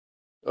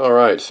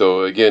Alright,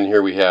 so again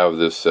here we have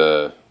this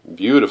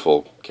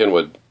beautiful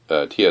Kenwood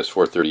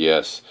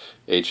TS-430S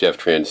HF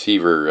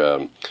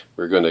transceiver.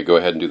 We're going to go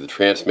ahead and do the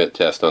transmit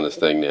test on this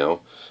thing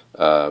now.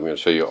 I'm going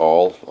to show you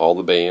all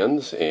the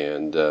bands,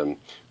 and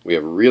we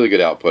have really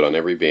good output on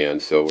every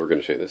band, so we're going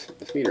to show you this.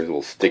 This meter is a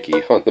little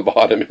sticky on the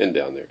bottom end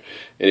down there.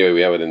 Anyway, we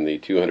have it in the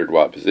 200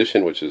 watt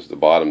position, which is the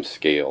bottom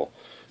scale,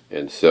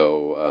 and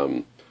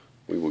so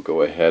we will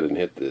go ahead and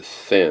hit the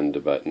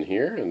send button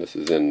here, and this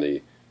is in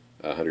the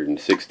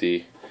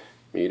 160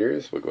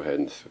 meters. We'll go ahead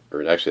and,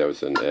 or actually I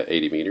was in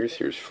 80 meters.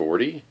 Here's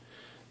 40,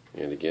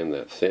 and again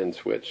that send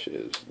switch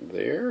is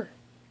there.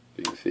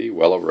 You can see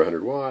well over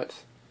 100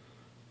 watts.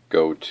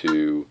 Go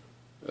to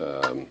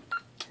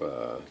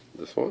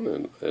this one,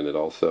 and it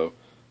also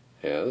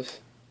has,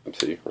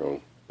 see,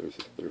 wrong, there's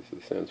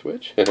the send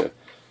switch.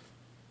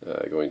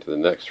 Going to the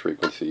next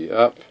frequency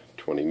up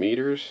 20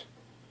 meters,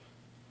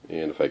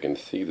 and if I can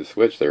see the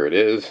switch, there it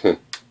is.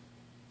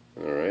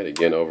 Alright,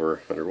 again over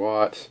 100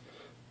 watts,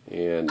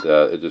 and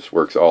it just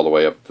works all the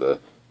way up the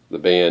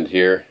band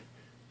here.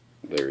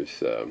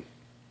 There's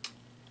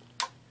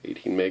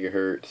 18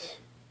 megahertz.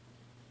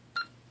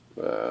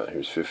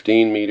 Here's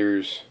 15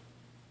 meters.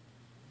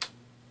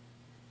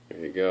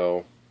 There you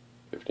go,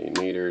 15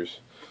 meters,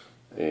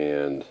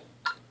 and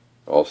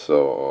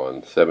also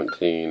on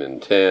 17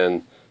 and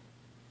 10,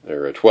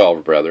 or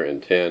 12 rather,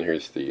 and 10.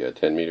 Here's the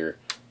 10 meter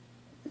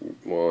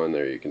one.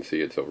 There you can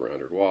see it's over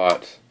 100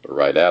 watts, or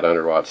right at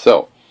 100 watts.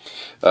 So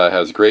it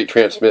has great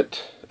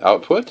transmit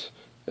output,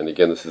 and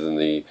again this is in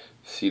the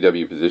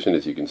CW position,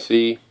 as you can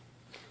see,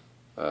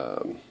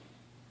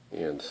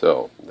 and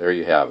so there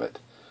you have it.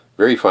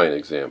 Very fine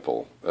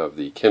example of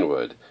the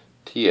Kenwood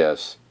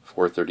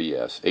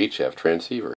TS-430S HF transceiver.